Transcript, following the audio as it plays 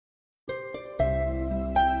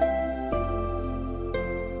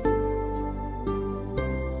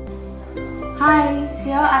Hi,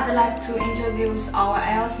 here I'd like to introduce our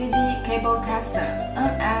LCD cable tester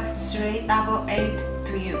NF388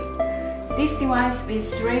 to you. This device with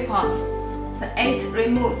 3 ports, the 8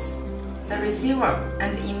 remotes, the receiver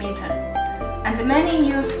and emitter, and many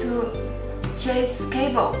used to trace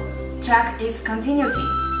cable, check its continuity,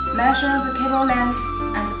 measure the cable length,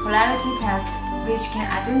 and polarity test, which can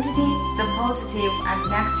identify the positive and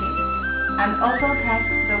negative, and also test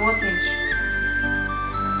the voltage.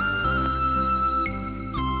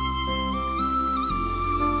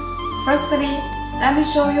 Firstly, let me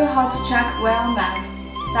show you how to check wire map,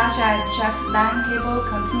 such as check line cable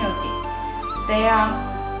continuity. There are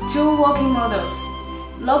 2 working models,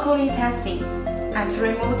 locally testing and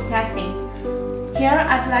remote testing. Here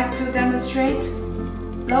I'd like to demonstrate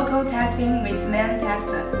local testing with main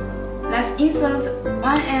tester. Let's insert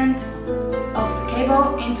one end of the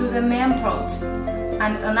cable into the main port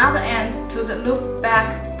and another end to the loop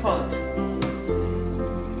back port.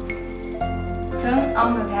 Turn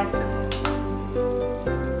on the tester.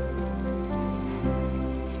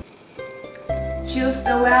 Choose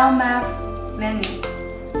the wire map menu.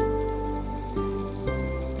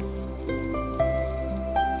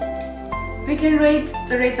 We can read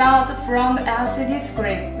the result from the LCD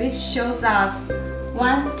screen, which shows us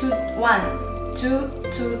 1 to 1, 2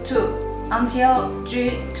 to 2 until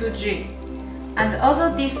G to G, and also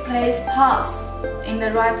displays pulse in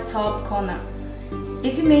the right top corner.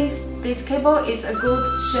 It means this cable is a good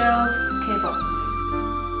shared cable.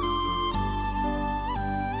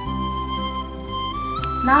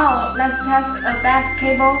 Now let's test a bad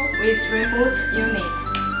cable with remote unit.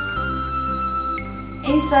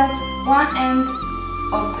 Insert one end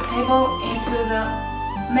of the cable into the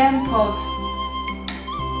main port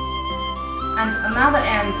and another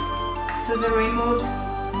end to the remote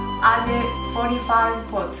RJ45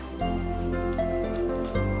 port.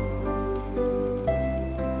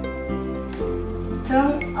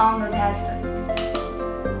 Turn on the tester.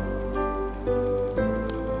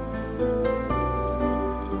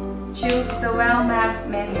 Choose the wire map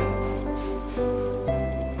menu.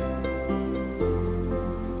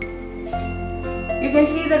 You can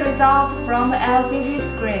see the result from the LCD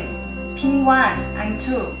screen. Pin 1 and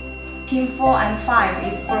 2, pin 4 and 5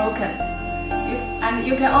 is broken. And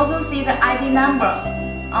you can also see the ID number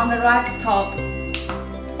on the right top.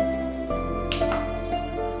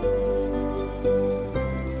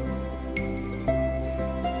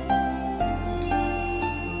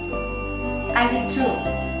 ID 2.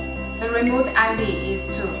 The remote ID is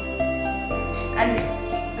 2. And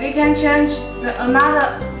we can change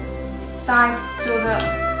another side to the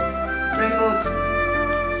remote.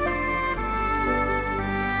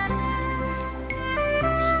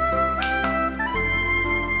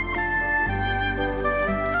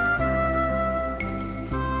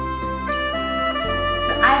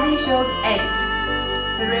 The ID shows 8.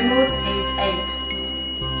 The remote is 8.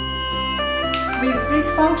 With this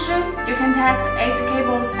function, you can test 8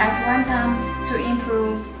 cables at one time to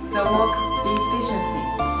improve the work efficiency.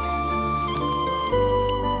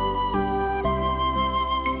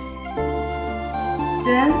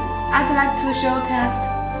 Then, I'd like to show test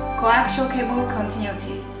coaxial cable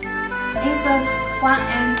continuity. Insert one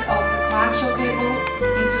end of the coaxial cable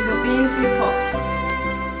into the BNC port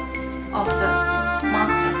of the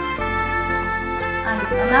master, and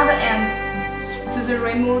another end to the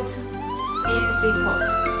remote BNC port.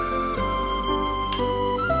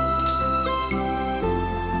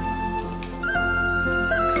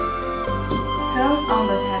 Turn on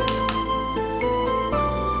the tester.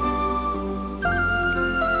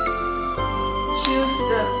 Choose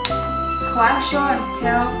the coaxial and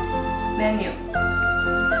tail menu.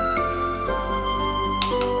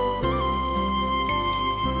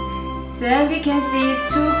 Then we can see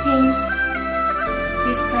 2 pins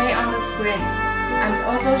display on the screen, and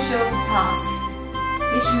also shows pulse,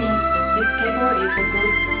 which means this cable is a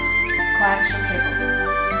good coaxial cable.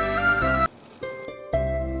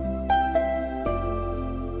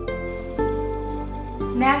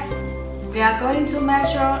 Next, we are going to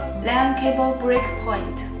measure LAN cable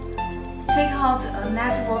breakpoint. Take out a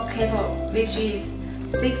network cable which is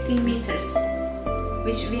 60 meters,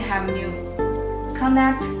 which we have new.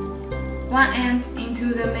 Connect one end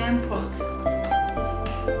into the main port.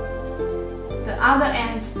 The other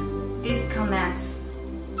end disconnects.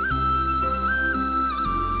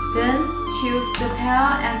 Then choose the pair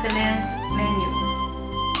and length menu.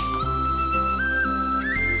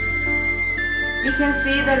 We can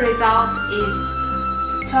see the result is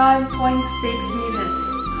 12.6 meters.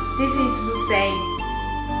 This is to say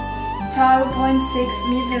 12.6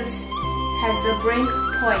 meters has the break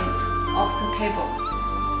point of the cable.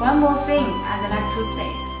 One more thing I'd like to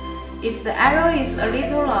state. If the error is a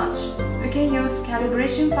little large, we can use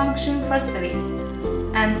calibration function firstly,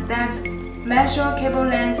 and that measure cable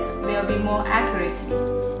length will be more accurate.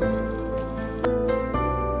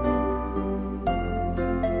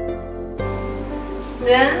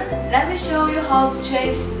 Then, let me show you how to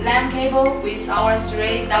trace LAN cable with our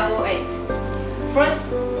 388. First,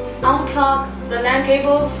 unplug the LAN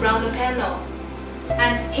cable from the panel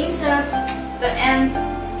and insert the end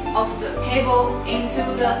of the cable into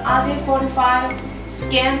the RJ45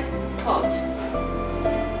 scan port.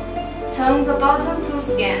 Turn the button to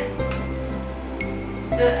scan.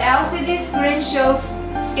 The LCD screen shows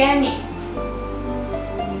scanning.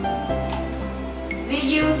 We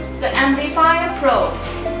use the amplifier probe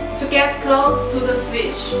to get close to the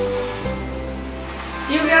switch.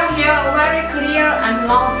 You will hear a very clear and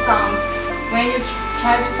loud sound when you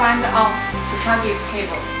try to find out the target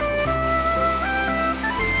cable.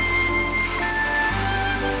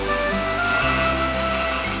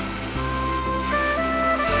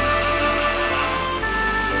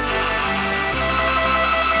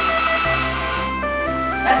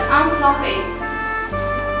 Let's unplug it.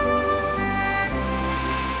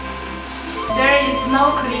 There is no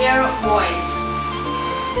clear voice.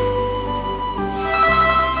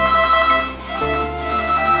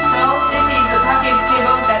 So this is the target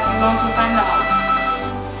cable that you want to find out.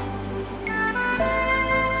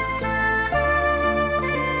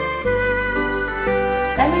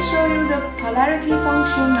 Let me show you the polarity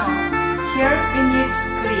function now. Here we need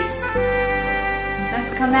clips.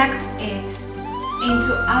 Let's connect it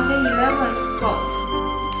into RJ11 port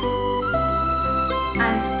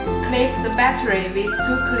and clip the battery with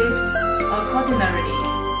 2 clips accordingly.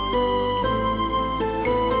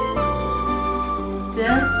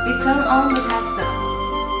 Then we turn on the tester.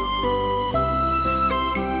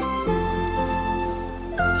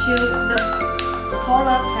 Choose the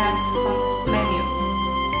polar test from menu.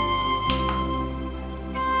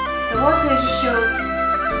 The voltage shows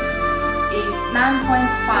is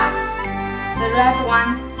 9.5. The red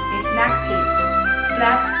one is negative,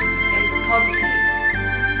 black is positive.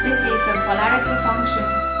 This is a polarity function.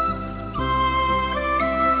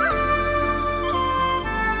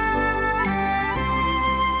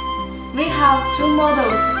 We have 2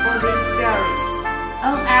 models for this series,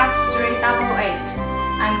 NF388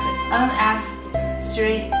 and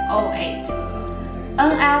NF308.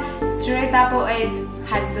 NF388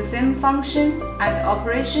 has the same function and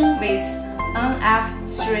operation with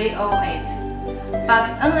NF308, but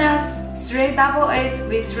NF388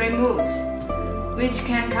 with remotes, which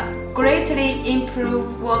can greatly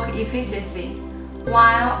improve work efficiency,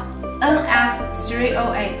 while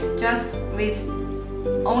NF308 just with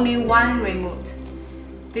only 1 remote.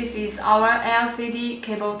 This is our LCD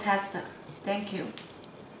cable tester. Thank you.